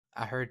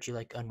I heard you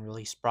like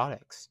unreleased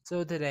products.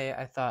 So today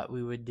I thought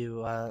we would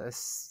do a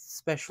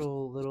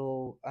special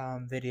little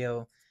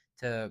video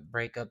to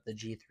break up the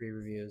G3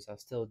 reviews. I'll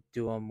still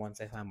do them once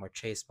I find more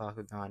Chase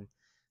Bakugan.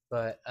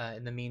 But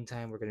in the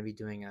meantime, we're going to be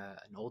doing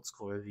an old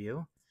school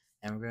review.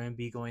 And we're going to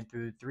be going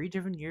through 3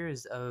 different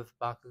years of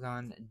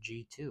Bakugan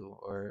G2,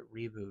 or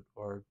Reboot,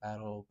 or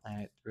Battle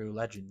Planet through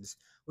Legends.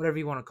 Whatever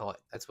you want to call it.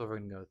 That's what we're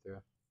going to go through.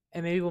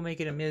 And maybe we'll make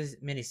it a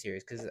mini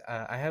series because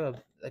I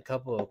have a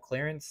couple of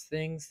clearance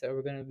things that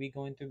we're going to be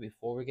going through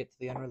before we get to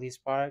the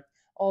unreleased product.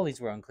 All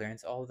these were on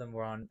clearance, all of them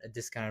were on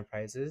discounted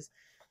prices,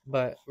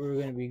 but we're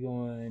going to be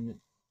going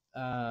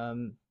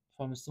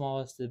from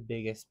smallest to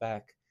biggest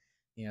pack,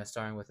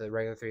 starting with a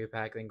regular 3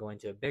 pack, then going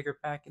to a bigger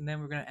pack, and then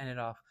we're going to end it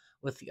off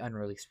with the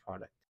unreleased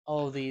product.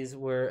 All of these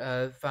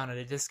were found at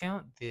a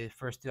discount. The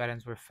first 2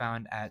 items were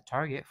found at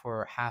Target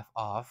for half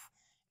off,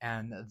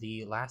 and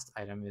the last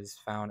item is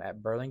found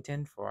at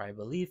Burlington for, I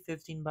believe,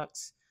 15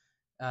 bucks,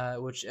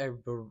 which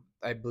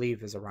I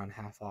believe is around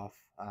half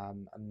off.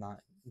 I'm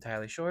not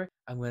entirely sure.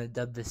 I'm going to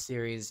dub this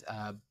series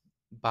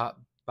ba,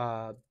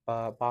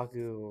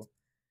 Baku-Deals.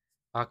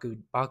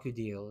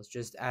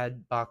 Just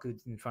add Baku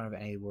in front of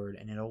any word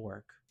and it'll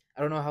work.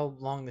 I don't know how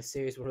long the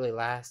series will really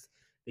last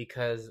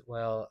because,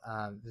 well,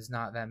 there's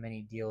not that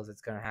many deals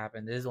that's going to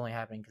happen. This is only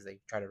happening because they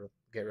try to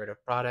get rid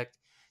of product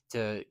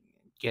to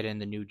get in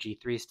the new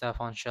G3 stuff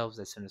on shelves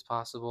as soon as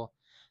possible.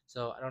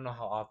 So I don't know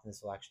how often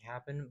this will actually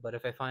happen, but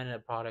if I find a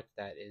product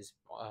that is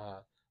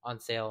on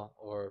sale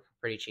or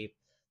pretty cheap,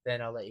 then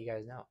I'll let you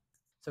guys know.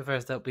 So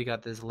first up, we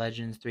got this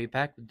Legends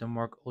 3-pack with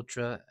Demork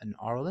Ultra and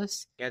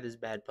Arliss. Got this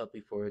bad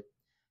puppy for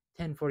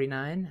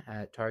 $10.49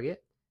 at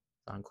Target.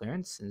 It's on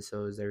clearance, and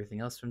so is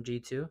everything else from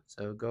G2.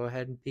 So go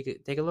ahead and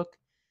take a look.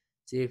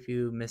 See if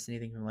you missed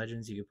anything from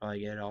Legends. You could probably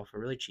get it all for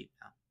really cheap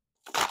now.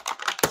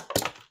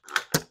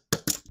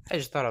 I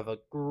just thought of a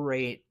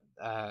great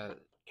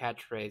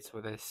catchphrase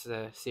for this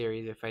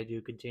series if I do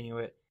continue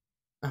it.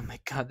 Oh my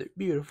god, they're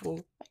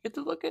beautiful. I get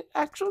to look at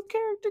actual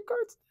character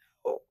cards now.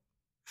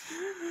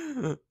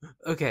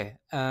 Okay,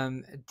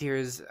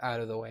 tears out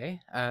of the way.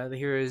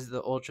 Here is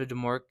the Ultra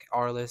Demork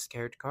Arliss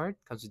character card.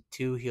 Comes with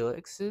 2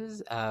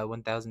 helixes,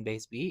 1000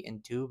 base beat,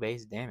 and 2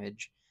 base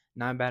damage.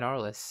 Not bad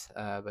Arliss,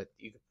 but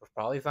you could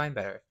probably find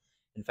better.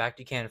 In fact,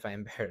 you can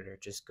find better.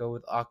 Just go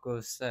with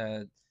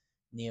Aquos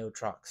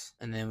Neotrox.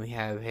 And then we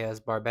have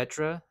Haos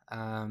Barbetra,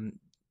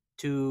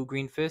 2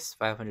 Green Fists,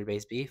 500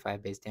 base B,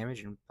 5 base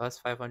damage, and plus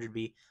 500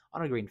 B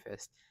on a Green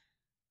Fist.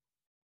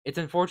 It's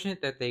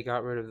unfortunate that they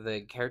got rid of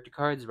the character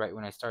cards right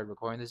when I started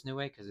recording this new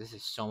way, because this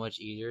is so much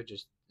easier.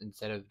 Just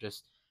instead of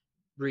just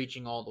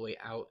reaching all the way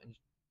out and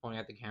pointing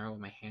at the camera with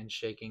my hands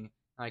shaking,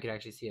 I could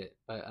actually see it.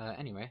 But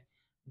anyway,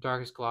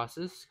 Darkest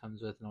Colossus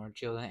comes with an Orange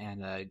Shield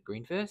and a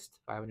Green Fist,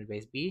 500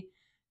 base B,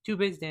 2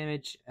 base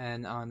damage,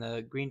 and on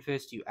the Green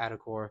Fist you add a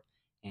core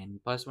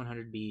and plus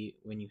 100 B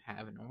when you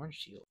have an Orange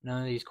Shield.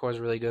 None of these cores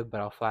are really good, but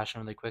I'll flash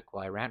them really quick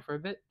while I rant for a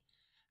bit.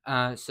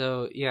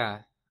 So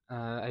yeah,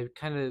 I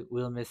kind of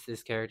will miss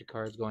this character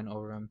cards going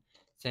over them,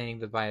 saying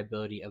the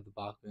viability of the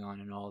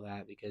Bakugan and all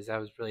that, because that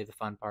was really the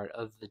fun part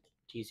of the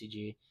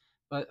TCG.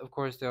 But of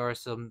course, there are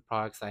some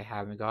products I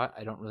haven't got.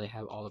 I don't really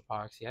have all the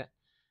products yet,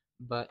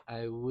 but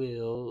I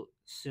will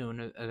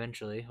soon,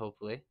 eventually,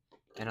 hopefully,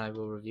 and I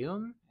will review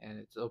them.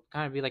 And it'll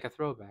kind of be like a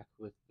throwback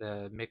with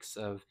the mix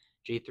of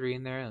G3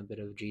 in there and a bit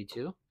of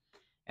G2.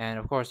 And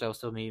of course, I'll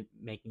still be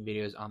making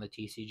videos on the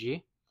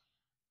TCG.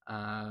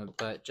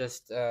 But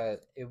just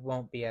it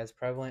won't be as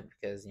prevalent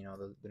because they're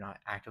not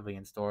actively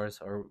in stores,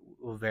 or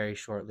will very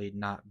shortly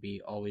not be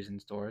always in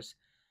stores.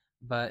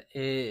 But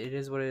it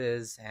is what it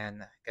is,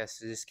 and I guess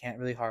I just can't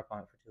really harp on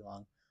it for too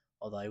long.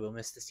 Although I will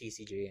miss the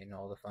TCG and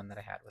all the fun that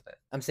I had with it.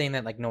 I'm saying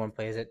that like no one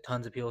plays it.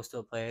 Tons of people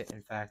still play it.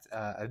 In fact,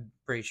 I'm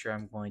pretty sure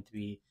I'm going to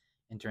be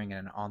entering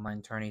an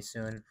online tourney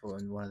soon for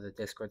one of the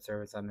Discord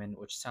servers I'm in,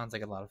 which sounds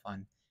like a lot of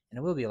fun, and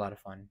it will be a lot of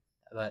fun.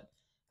 But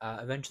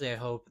eventually, I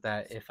hope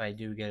that if I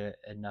do get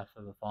enough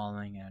of a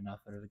following and enough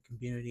of a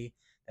community,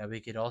 that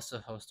we could also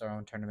host our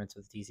own tournaments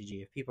with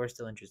TCG if people are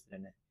still interested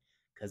in it.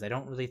 Because I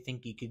don't really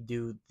think you could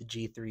do the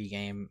G3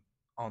 game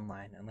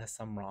online unless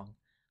I'm wrong.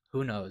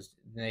 Who knows?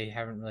 They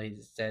haven't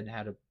really said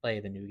how to play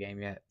the new game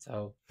yet.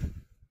 So,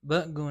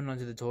 but going on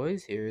to the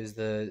toys, here is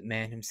the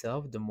man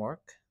himself,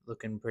 Demork,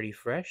 looking pretty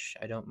fresh.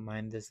 I don't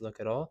mind this look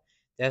at all.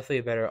 Definitely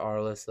a better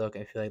Arliss look.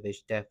 I feel like they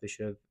definitely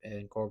should have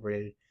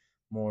incorporated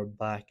more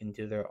black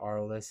into their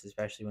Arliss,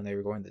 especially when they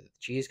were going to the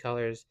cheese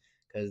colors,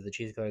 because the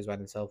cheese colors by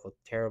themselves look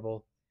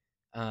terrible.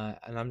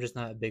 And I'm just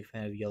not a big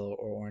fan of yellow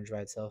or orange by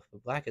itself,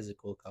 but black is a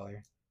cool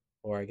color,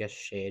 or I guess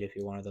shade if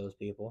you're one of those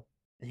people.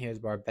 And here's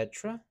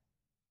Barbetra.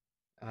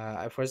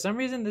 For some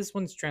reason, this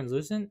one's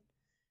translucent.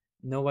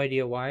 No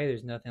idea why.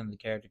 There's nothing on the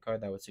character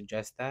card that would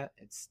suggest that.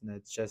 It's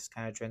just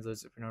kind of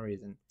translucent for no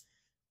reason,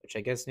 which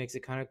I guess makes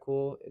it kind of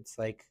cool. It's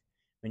like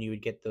when you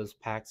would get those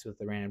packs with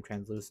the random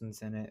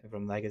translucence in it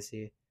from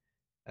Legacy.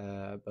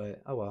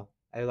 But oh well.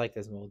 I like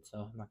this mold,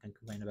 so I'm not gonna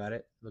complain about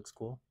it. It looks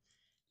cool.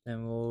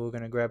 Then we're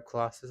gonna grab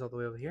Colossus all the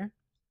way over here.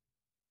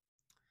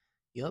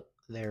 Yup,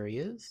 there he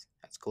is.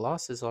 That's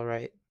Colossus, all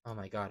right. Oh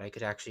my god, I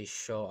could actually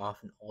show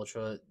off an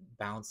ultra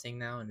bouncing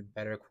now in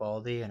better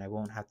quality, and I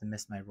won't have to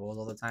miss my rolls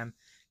all the time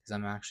because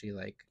I'm actually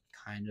like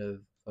kind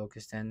of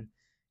focused in,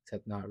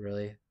 except not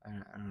really. I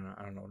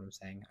don't know what I'm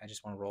saying. I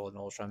just want to roll an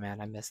ultra,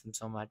 man. I miss them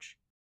so much.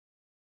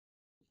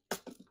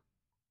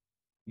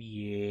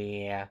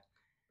 Yeah,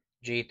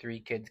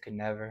 J3 kids could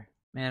never.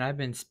 Man, I've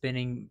been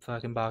spinning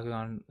fucking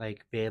Bakugan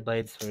like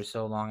Beyblades for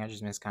so long. I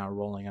just miss kind of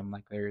rolling them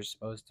like they're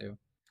supposed to.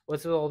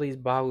 What's with all these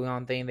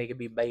Bakugan thing? They could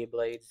be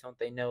Beyblades. Don't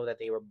they know that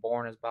they were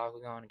born as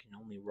Bakugan and can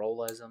only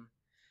roll as them?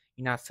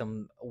 You're not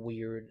some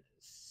weird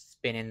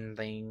spinning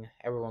thing.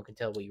 Everyone can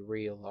tell we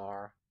real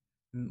are.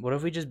 What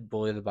if we just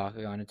bully the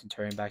Bakugan into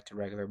turning back to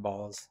regular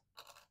balls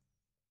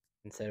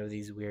instead of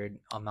these weird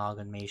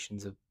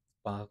amalgamations of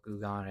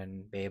Bakugan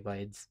and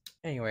Beyblades?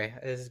 Anyway,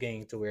 this is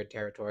getting into weird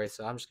territory,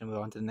 so I'm just gonna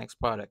move on to the next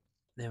product.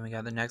 Then we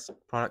got the next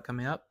product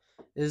coming up.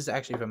 This is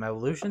actually from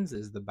Evolutions.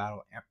 This is the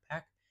Battle Amp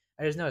Pack.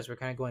 I just noticed we're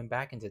kind of going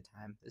back into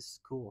time. This is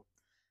cool.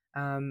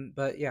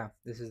 But yeah,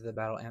 this is the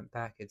Battle Amp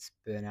Pack. It's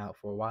been out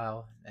for a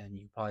while, and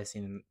you've probably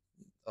seen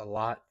a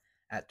lot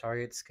at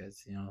Targets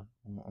because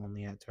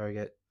only at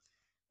Target.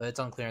 But it's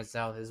on clearance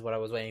now. This is what I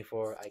was waiting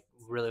for. I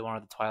really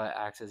wanted the Twilight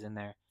Axes in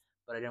there,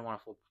 but I didn't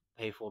want to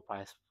pay full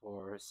price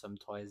for some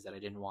toys that I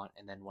didn't want,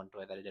 and then one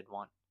toy that I did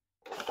want.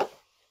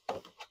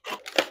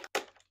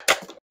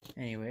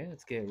 Anyway,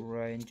 let's get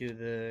right into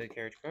the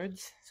character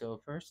cards.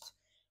 So first,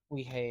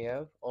 we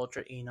have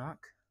Ultra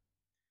Enoch.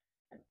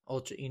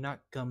 Ultra Enoch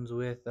comes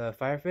with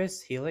Fire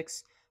Fist,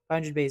 Helix,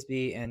 500 base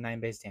B, and 9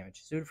 base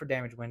damage. Suited for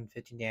damage when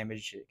 15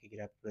 damage. It can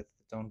get up with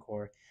its own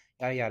core.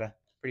 Yada yada.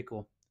 Pretty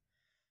cool.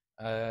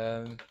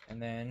 And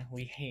then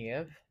we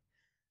have.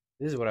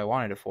 This is what I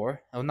wanted it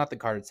for. Oh, not the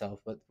card itself,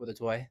 but for the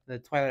toy. The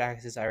Twilight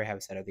Axis, I already have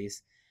a set of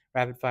these.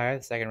 Rapid Fire,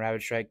 the second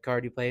Rapid Strike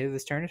card you play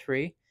this turn is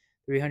free.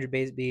 300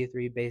 base B,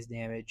 3 base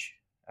damage,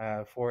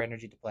 4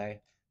 energy to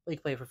play. Well, you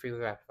can play it for free with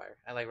Rapid Fire.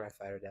 I like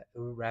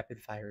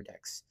Rapid Fire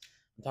decks.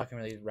 I'm talking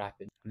really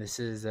rapid. This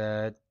is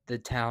the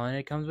talent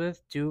it comes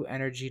with. 2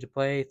 energy to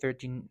play,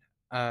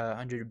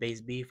 1300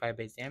 base B, 5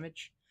 base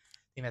damage.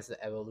 I think that's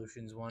the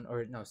Evolutions one.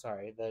 Or, no,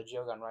 sorry, the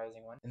Geogon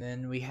Rising one. And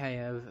then we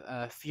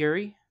have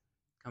Fury.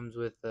 Comes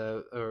with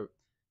on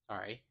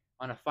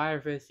a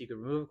Fire Fist you can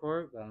remove a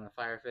core, but on a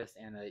Fire Fist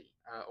and a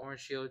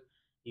Orange Shield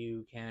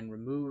you can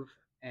remove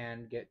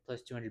and get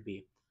plus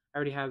 200B. I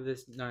already have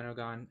this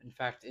Ninogon. In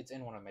fact, it's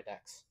in one of my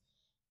decks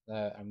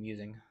that I'm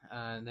using.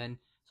 So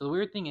the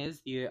weird thing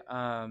is the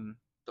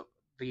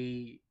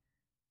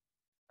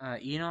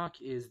Enoch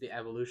is the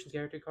Evolution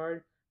character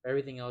card. But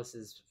everything else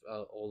is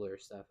older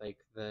stuff. Like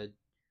the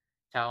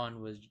Talon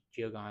was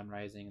Geogon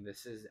Rising, and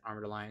this is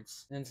Armored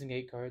Alliance. And then some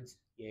gate cards.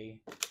 Yay.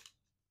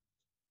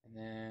 And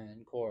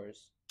then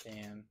cores.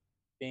 Bam,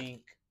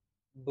 bink,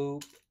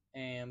 boop,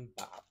 and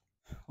bop.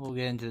 We'll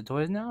get into the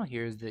toys now.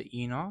 Here's the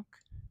Enoch.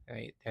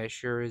 Right, that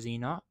sure is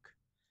Enoch.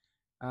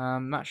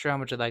 Not sure how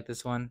much I like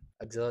this one.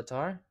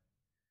 Auxiliatar.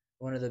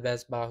 One of the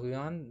best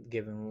Bakugan,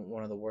 given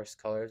one of the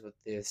worst colors with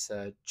this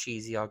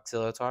cheesy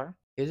Auxiliatar.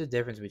 Here's the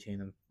difference between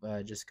them,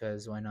 just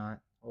because why not?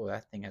 Oh,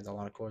 that thing has a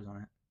lot of cores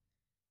on it.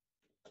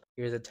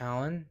 Here's a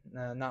Talon.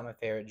 Not my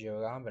favorite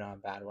Geogon, but not a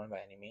bad one by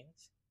any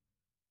means.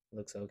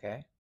 Looks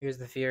okay. Here's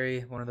the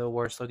Fury, one of the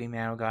worst looking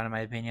Manogon in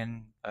my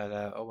opinion,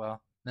 but oh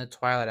well. The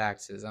Twilight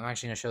Axes. I'm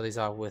actually going to show these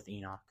off with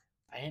Enoch.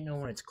 I didn't know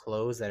when it's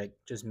closed that it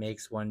just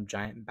makes one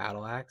giant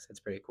battle axe.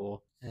 That's pretty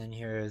cool. And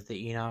here is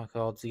the Enoch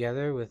all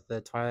together with the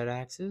Twilight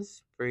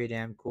Axes. Pretty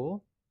damn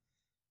cool.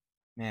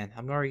 Man,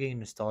 I'm already getting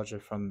nostalgia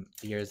from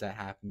the years that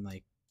happened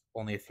like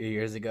only a few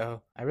years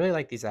ago. I really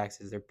like these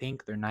axes. They're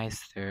pink, they're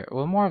nice, they're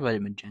more of a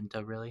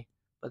magenta really,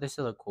 but they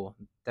still look cool.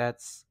 Yeah,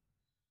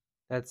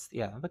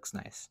 it looks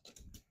nice.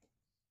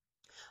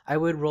 I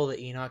would roll the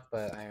Enoch,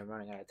 but I am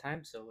running out of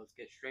time, so let's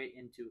get straight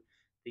into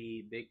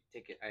the big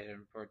ticket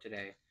item for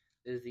today.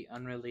 This is the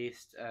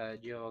unreleased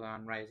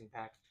Geogon Rising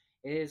Pack.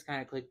 It is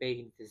kind of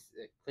clickbaity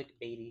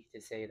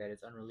to say that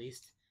it's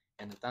unreleased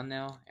in the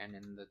thumbnail and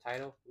in the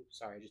title. Oops,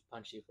 sorry, I just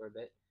punched you for a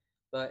bit.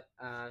 But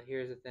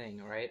here's the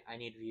thing, right? I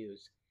need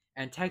views,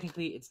 and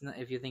technically, it's not.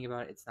 If you think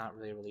about it, it's not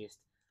really released.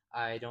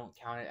 I don't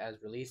count it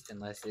as released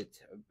unless it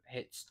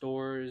hit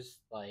stores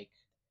like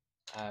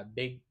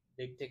big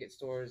ticket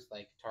stores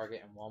like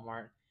Target and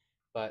Walmart.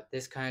 But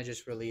this kind of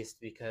just released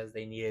because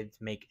they needed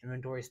to make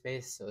inventory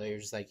space, so they were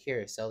just like,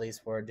 here, sell these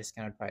for a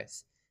discounted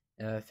price,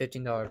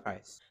 $15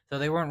 price. So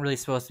they weren't really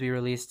supposed to be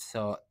released.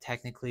 So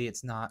technically,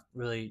 it's not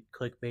really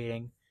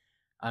clickbaiting.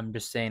 I'm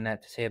just saying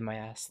that to save my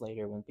ass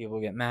later when people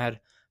get mad.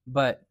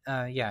 But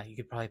yeah, you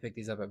could probably pick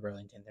these up at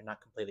Burlington. They're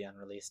not completely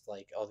unreleased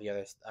like all the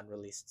other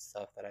unreleased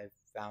stuff that I've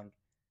found.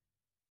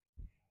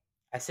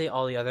 I say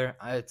all the other.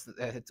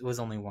 It was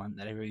only one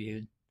that I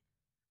reviewed.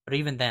 But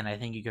even then, I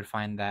think you could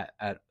find that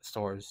at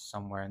stores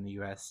somewhere in the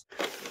US.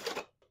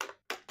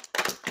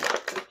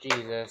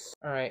 Jesus.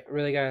 Alright,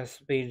 really gotta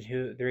speed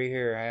through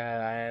here.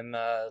 I'm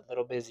a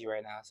little busy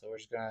right now, so we're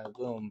just gonna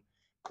boom,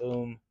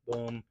 boom,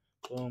 boom,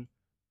 boom,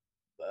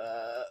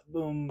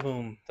 Boom,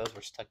 boom. Those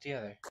were stuck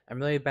together. I'm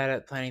really bad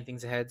at planning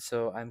things ahead,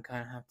 so I'm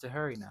kind of have to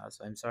hurry now.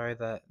 So I'm sorry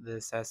that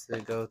this has to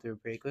go through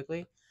pretty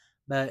quickly,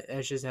 but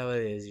that's just how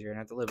it is. You're gonna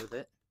have to live with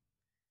it.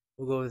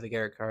 We'll go over the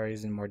Garrett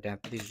cards in more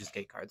depth. These are just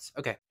gate cards.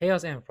 Okay.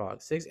 Haos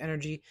Amphrog. 6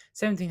 energy,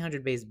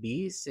 1700 base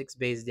B, 6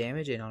 base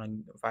damage, and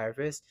on a Fire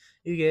Fist,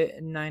 you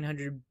get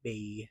 900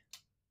 B.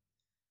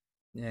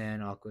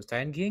 And Aquos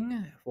Titan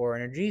King. 4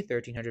 energy,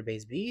 1300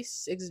 base B,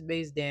 6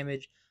 base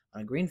damage.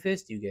 On a Green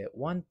Fist, you get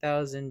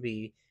 1000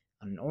 B.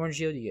 On an Orange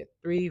Shield, you get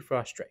 3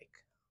 Frost Strike.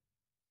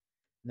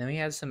 And then we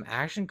have some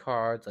action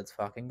cards. Let's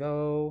fucking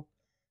go.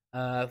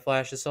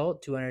 Flash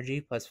Assault, 2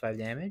 energy plus 5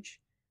 damage.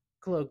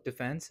 Cloak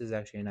Defense is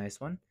actually a nice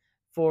one.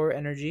 4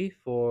 energy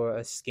for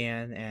a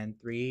scan and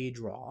 3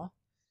 draw.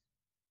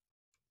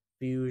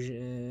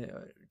 Fusion,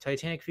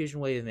 Titanic Fusion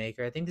Wave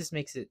Maker. I think this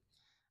makes it.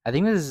 I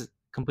think this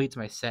completes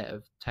my set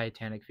of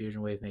Titanic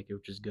Fusion Wave Maker,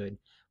 which is good.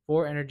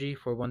 4 energy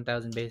for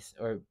 1000 base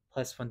or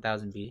plus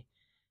 1000 B.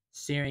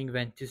 Searing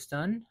Vent to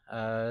Stun.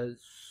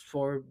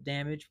 4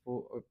 damage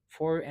for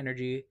 4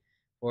 energy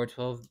for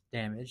 12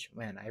 damage.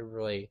 Man, I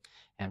really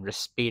am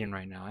just speeding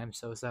right now. I'm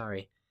so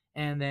sorry.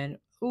 And then,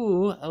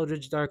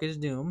 Eldritch Darkest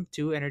Doom.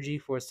 2 energy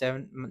for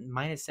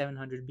minus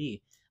 700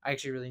 B. I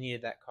actually really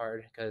needed that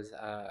card because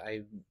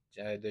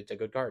it's a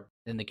good card.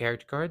 Then the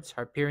character cards: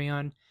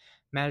 Harperion,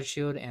 Magic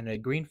Shield, and a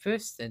Green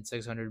Fist, and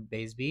 600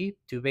 base B,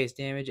 2 base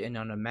damage, and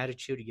on a Magic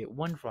Shield you get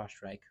 1 Frost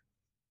Strike.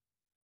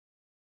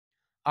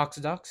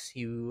 Oxidox,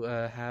 you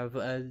have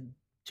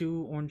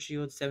 2 Orange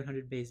Shield,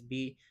 700 base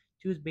B,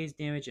 2 base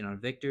damage, and on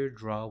Victor,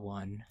 draw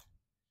 1.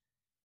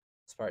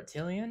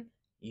 Spartilian,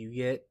 you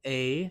get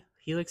a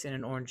Helix and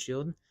an Orange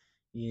Shield,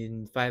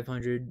 in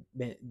 500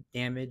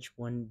 damage,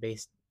 1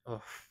 base.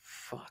 Oh,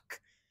 fuck.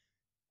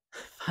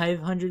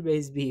 500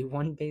 base B,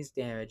 1 base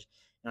damage,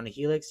 and on a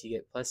Helix, you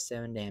get plus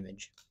 7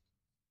 damage.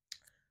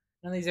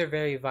 None of these are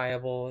very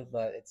viable,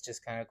 but it's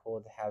just kind of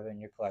cool to have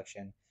in your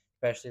collection,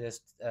 especially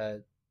this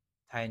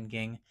Titan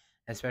King,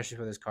 especially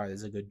for this card. This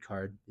is a good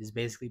card. It's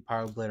basically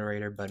Power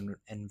Obliterator, but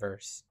in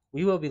verse.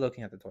 We will be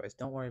looking at the toys.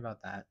 Don't worry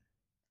about that.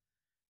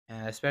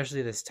 And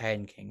especially this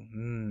Titan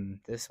King.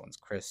 This one's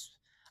crisp.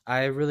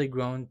 I've really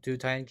grown to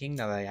Titan King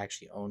now that I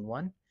actually own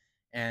one.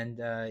 And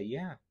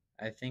yeah,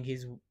 I think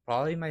he's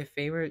probably my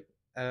favorite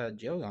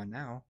Geogon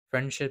now.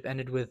 Friendship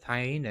ended with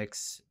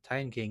Hyenix.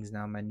 Titan King's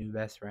now my new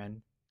best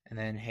friend. And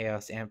then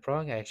Haos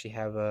Amphrog. I actually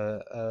have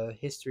a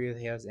history of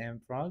Haos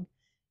Amphrog.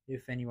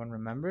 If anyone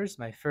remembers,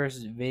 my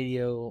first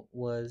video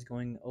was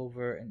going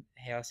over an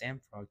Haos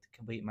Amphrog to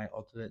complete my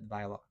ultimate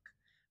Vilok.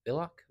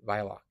 Vilok.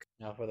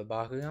 Now for the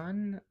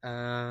Bakugan,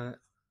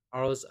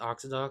 Arlis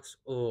Oxidox.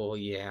 Oh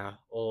yeah,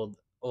 old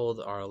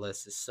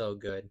Arlis is so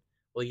good.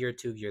 Well, year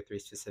 2, year 3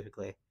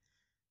 specifically.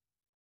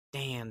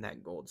 Damn,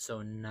 that gold's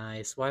so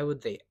nice. Why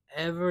would they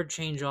ever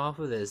change off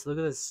of this? Look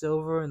at the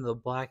silver and the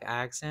black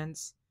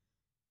accents.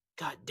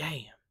 God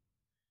damn.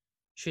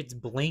 Shit's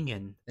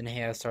blingin'. Then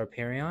Haos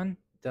Harperion.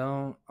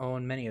 Don't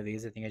own many of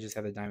these. I think I just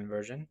have the diamond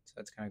version, so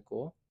that's kind of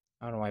cool.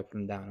 I don't know why I put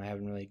them down. I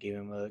haven't really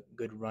given them a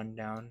good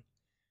rundown.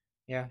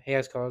 Yeah,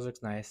 Haos colors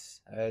looks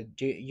nice.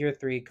 Year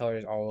 3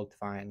 colors all looked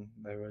fine.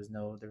 There was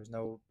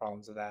no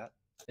problems with that.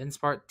 Then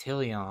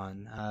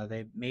Spartilion.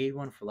 They made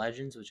one for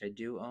Legends, which I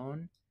do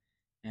own,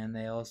 and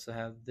they also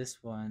have this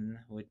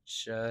one,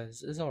 which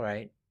is all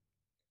right.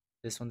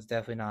 This one's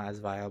definitely not as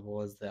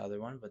viable as the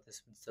other one, but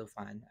this one's still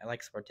fine. I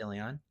like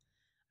Spartilion.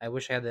 I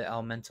wish I had the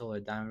elemental or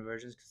diamond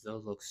versions because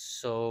those look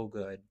so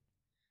good.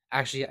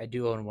 Actually, I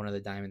do own one of the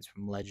diamonds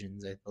from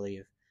Legends, I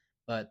believe,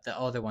 but the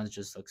other ones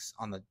just looks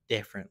on a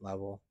different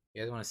level.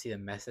 You guys want to see the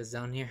messes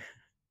down here?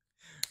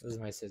 Those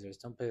are my scissors.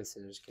 Don't play with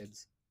scissors,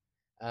 kids.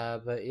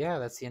 But yeah,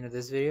 that's the end of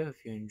this video.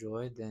 If you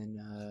enjoyed,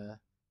 then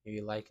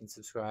maybe like and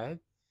subscribe.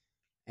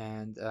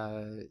 And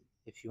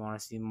if you want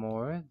to see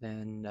more,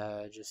 then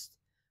just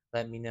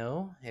let me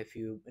know. If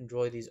you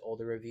enjoy these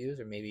older reviews,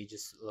 or maybe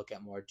just look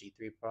at more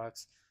G3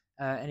 products.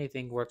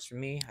 Anything works for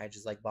me. I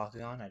just like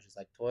Bakugan. I just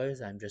like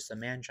toys. I'm just a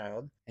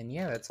man-child. And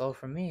yeah, that's all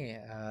from me.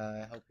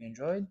 I hope you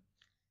enjoyed.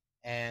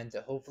 And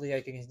hopefully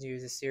I can continue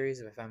this series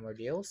if I find more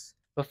deals.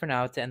 But for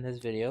now, to end this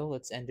video,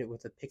 let's end it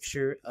with a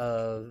picture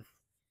of...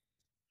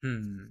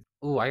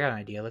 Oh, I got an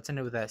idea. Let's end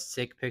it with that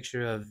sick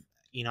picture of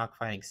Enoch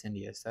fighting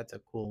Syndius. That's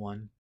a cool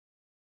one.